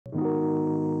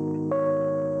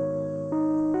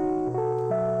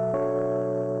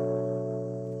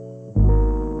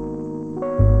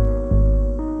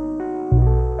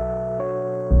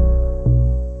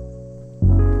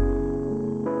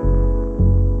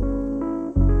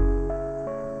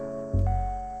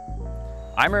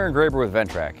I'm Aaron Graber with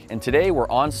Ventrac, and today we're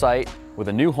on site with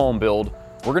a new home build.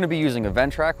 We're going to be using a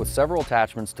Ventrac with several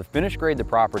attachments to finish grade the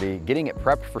property, getting it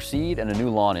prepped for seed and a new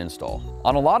lawn install.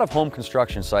 On a lot of home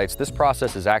construction sites, this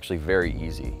process is actually very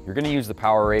easy. You're going to use the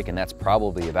Power Rake and that's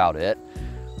probably about it.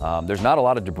 There's not a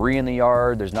lot of debris in the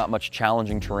yard, there's not much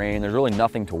challenging terrain, there's really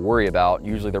nothing to worry about.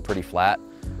 Usually they're pretty flat.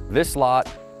 This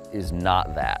lot is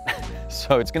not that.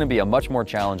 So it's going to be a much more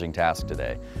challenging task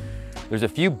today. There's a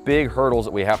few big hurdles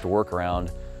that we have to work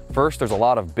around. First, there's a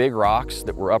lot of big rocks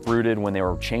that were uprooted when they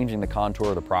were changing the contour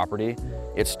of the property.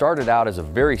 It started out as a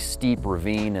very steep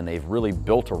ravine and they've really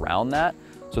built around that.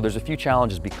 So there's a few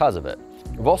challenges because of it.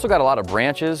 We've also got a lot of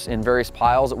branches in various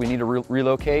piles that we need to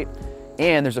relocate.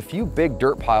 And there's a few big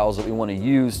dirt piles that we want to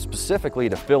use specifically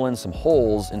to fill in some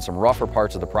holes in some rougher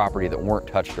parts of the property that weren't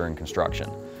touched during construction.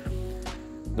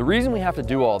 The reason we have to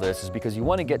do all this is because you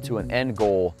want to get to an end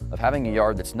goal of having a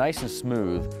yard that's nice and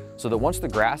smooth so that once the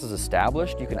grass is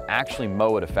established, you can actually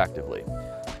mow it effectively.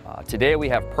 Today we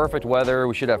have perfect weather,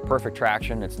 we should have perfect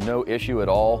traction, it's no issue at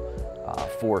all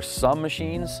for some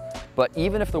machines, but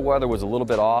even if the weather was a little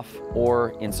bit off,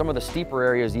 or in some of the steeper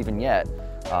areas even yet,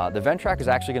 the Ventrac is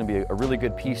actually going to be a really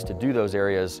good piece to do those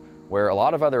areas where a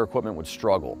lot of other equipment would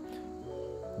struggle.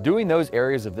 Doing those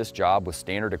areas of this job with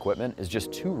standard equipment is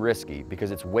just too risky because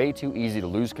it's way too easy to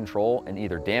lose control and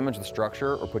either damage the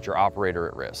structure or put your operator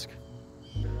at risk.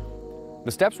 The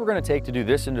steps we're going to take to do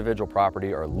this individual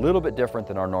property are a little bit different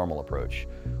than our normal approach.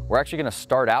 We're actually going to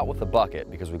start out with a bucket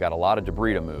because we've got a lot of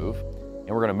debris to move, and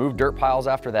we're going to move dirt piles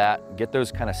after that, get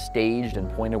those kind of staged and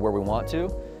pointed where we want to.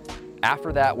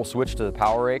 After that, we'll switch to the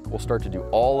Power Rake. We'll start to do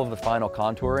all of the final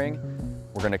contouring.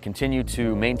 We're going to continue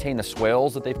to maintain the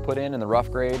swales that they've put in the rough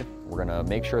grade. We're going to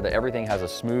make sure that everything has a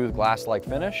smooth glass-like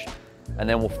finish. And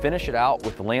then we'll finish it out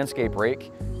with the landscape rake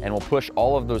and we'll push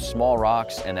all of those small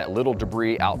rocks and that little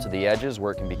debris out to the edges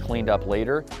where it can be cleaned up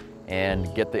later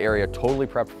and get the area totally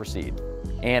prepped for seed.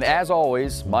 And as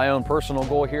always, my own personal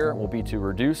goal here will be to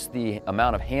reduce the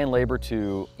amount of hand labor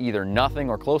to either nothing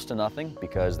or close to nothing,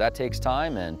 because that takes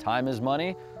time and time is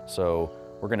money. So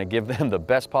we're going to give them the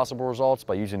best possible results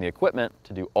by using the equipment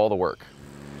to do all the work.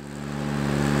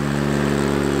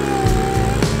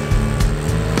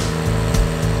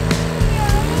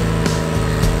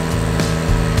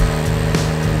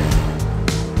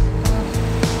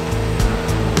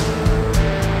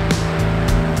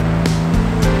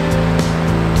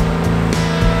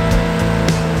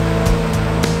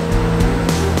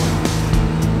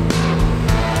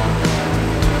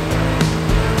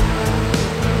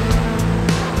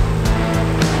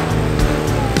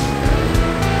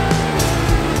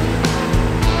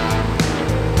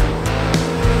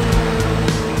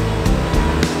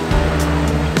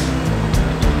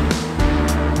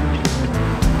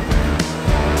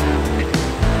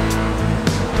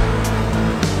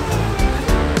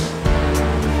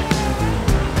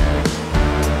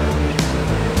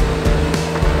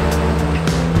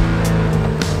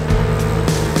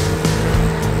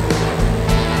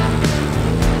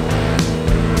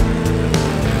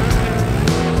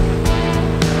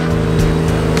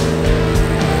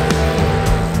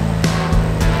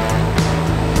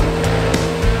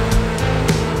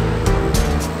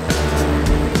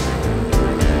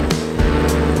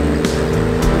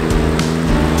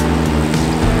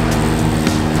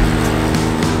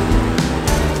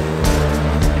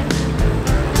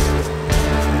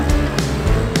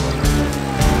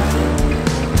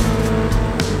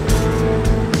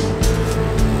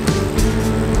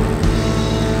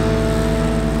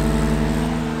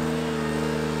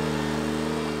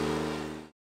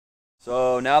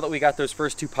 So now that we got those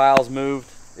first two piles moved,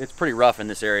 it's pretty rough in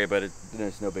this area, but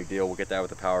it's no big deal. We'll get that with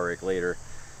the Power Rake later.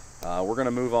 We're going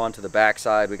to move on to the back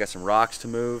side. We got some rocks to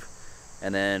move,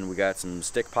 and then we got some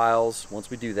stick piles.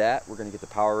 Once we do that, we're going to get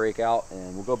the Power Rake out,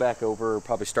 and we'll go back over,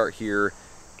 probably start here,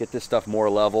 get this stuff more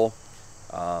level.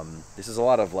 This is a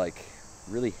lot of like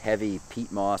really heavy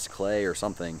peat moss clay or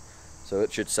something, so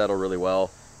it should settle really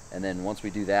well. And then once we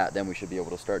do that, then we should be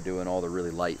able to start doing all the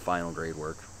really light final grade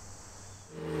work.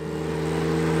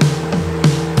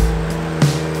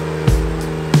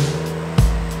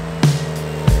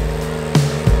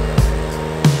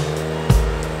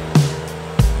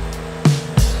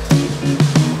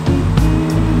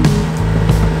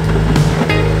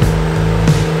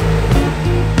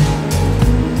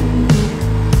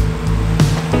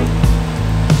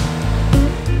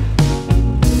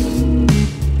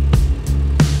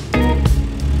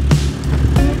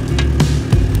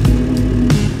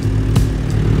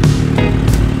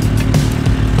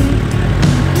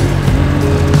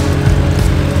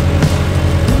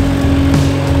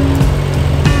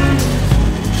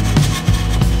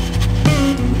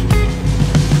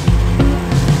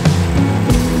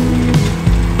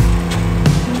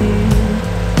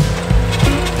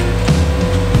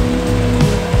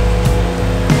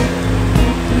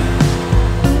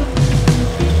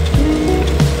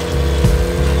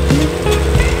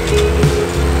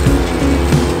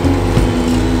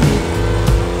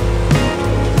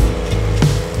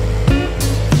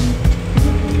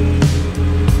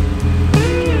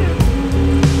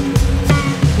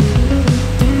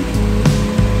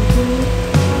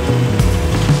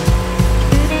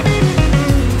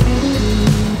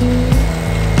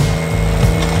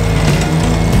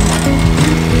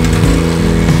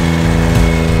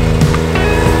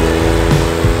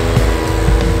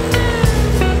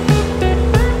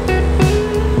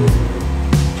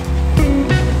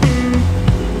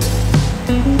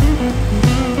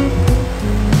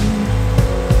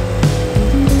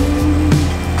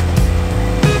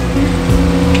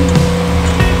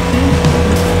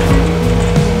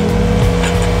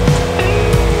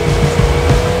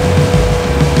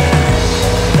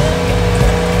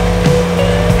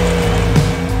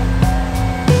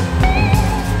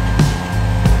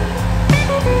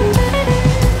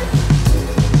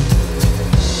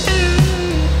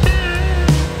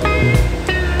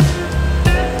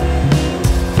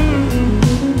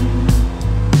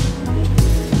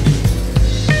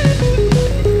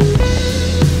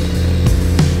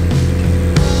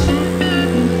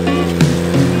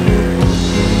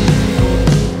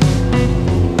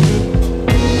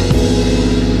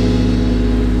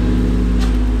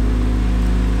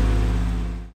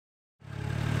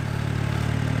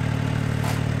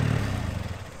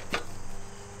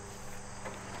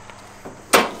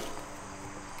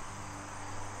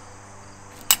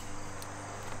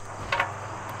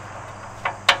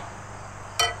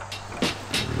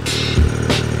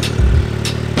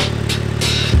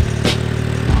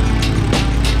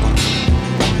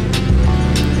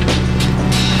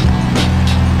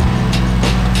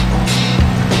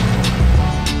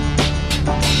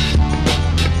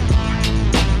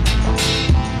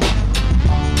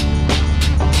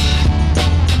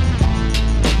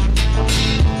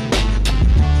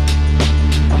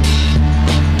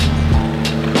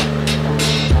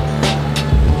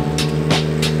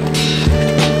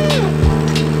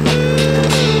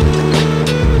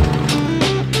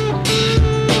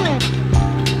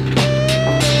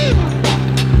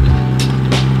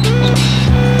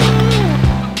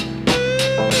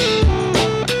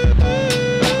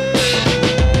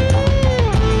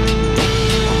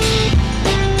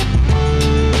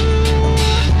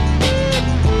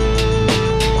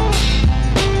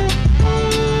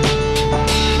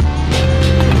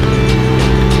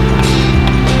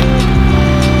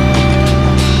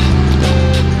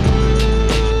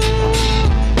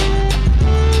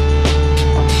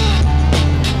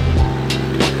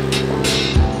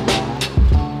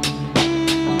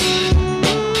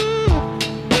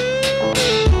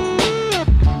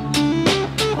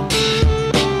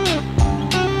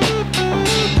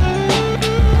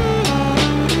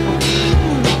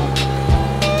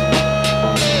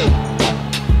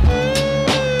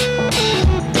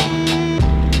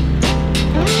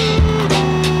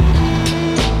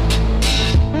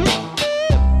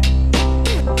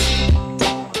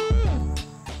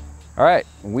 All right,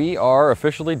 we are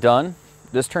officially done.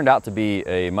 This turned out to be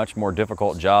a much more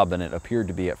difficult job than it appeared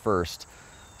to be at first.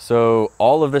 So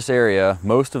all of this area,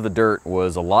 most of the dirt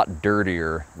was a lot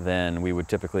dirtier than we would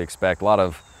typically expect. A lot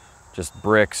of just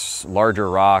bricks, larger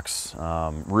rocks,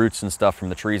 roots and stuff from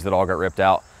the trees that all got ripped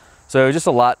out. So just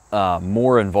a lot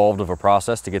more involved of a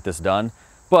process to get this done.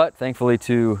 But thankfully,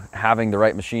 to having the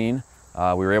right machine,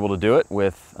 we were able to do it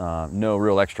with no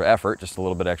real extra effort, just a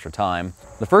little bit extra time.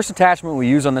 The first attachment we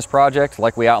used on this project,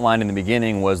 like we outlined in the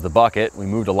beginning, was the bucket. We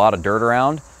moved a lot of dirt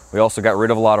around. We also got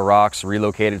rid of a lot of rocks,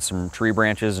 relocated some tree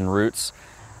branches and roots.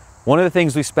 One of the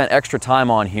things we spent extra time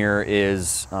on here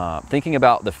is thinking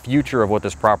about the future of what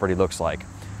this property looks like.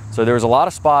 So there was a lot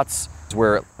of spots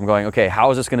where I'm going, okay,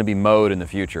 how is this going to be mowed in the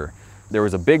future? There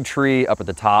was a big tree up at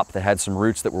the top that had some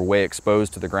roots that were way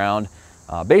exposed to the ground.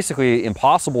 Basically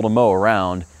impossible to mow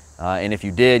around, and if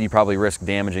you did, you probably risk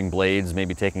damaging blades,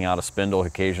 maybe taking out a spindle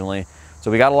occasionally. So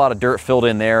we got a lot of dirt filled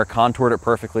in there, contoured it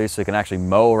perfectly so you can actually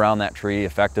mow around that tree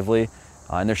effectively.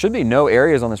 And there should be no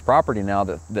areas on this property now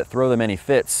that throw them any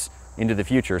fits into the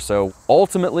future. So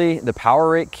ultimately, the Power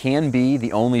Rake can be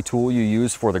the only tool you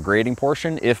use for the grading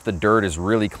portion if the dirt is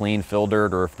really clean fill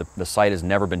dirt, or if the site has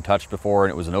never been touched before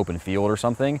and it was an open field or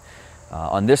something.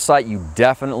 On this site, you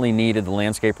definitely needed the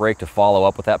landscape rake to follow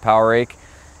up with that Power Rake.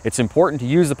 It's important to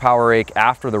use the Power Rake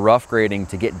after the rough grading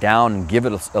to get down and give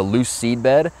it a loose seed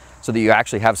bed so that you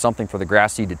actually have something for the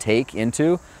grass seed to take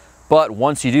into. But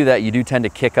once you do that, you do tend to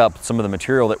kick up some of the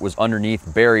material that was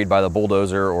underneath, buried by the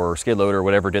bulldozer or skid loader or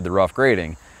whatever did the rough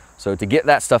grading. So to get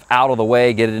that stuff out of the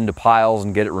way, get it into piles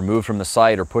and get it removed from the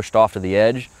site or pushed off to the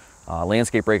edge,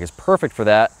 landscape rake is perfect for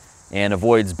that and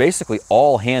avoids basically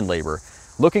all hand labor.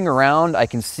 Looking around, I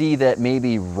can see that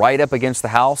maybe right up against the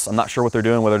house, I'm not sure what they're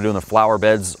doing, whether they're doing the flower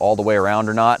beds all the way around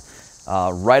or not.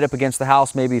 Right up against the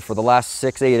house, maybe for the last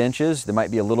 6-8 inches, there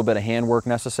might be a little bit of handwork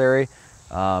necessary.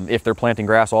 If they're planting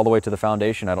grass all the way to the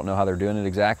foundation, I don't know how they're doing it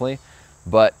exactly.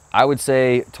 But I would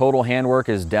say total handwork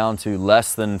is down to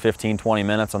less than 15-20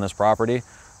 minutes on this property,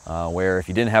 where if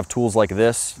you didn't have tools like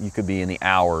this, you could be in the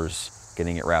hours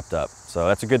getting it wrapped up. So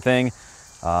that's a good thing.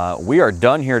 We are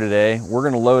done here today. We're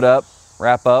gonna load up,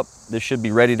 wrap up. This should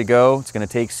be ready to go. It's gonna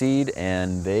take seed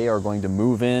and they are going to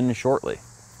move in shortly.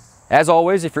 As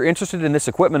always, if you're interested in this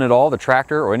equipment at all, the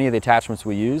tractor or any of the attachments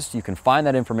we used, you can find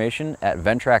that information at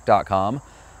ventrac.com.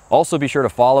 Also be sure to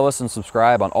follow us and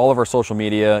subscribe on all of our social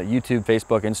media, YouTube,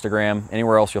 Facebook, Instagram,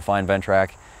 anywhere else you'll find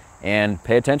Ventrac, and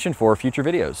pay attention for future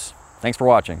videos. Thanks for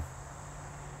watching.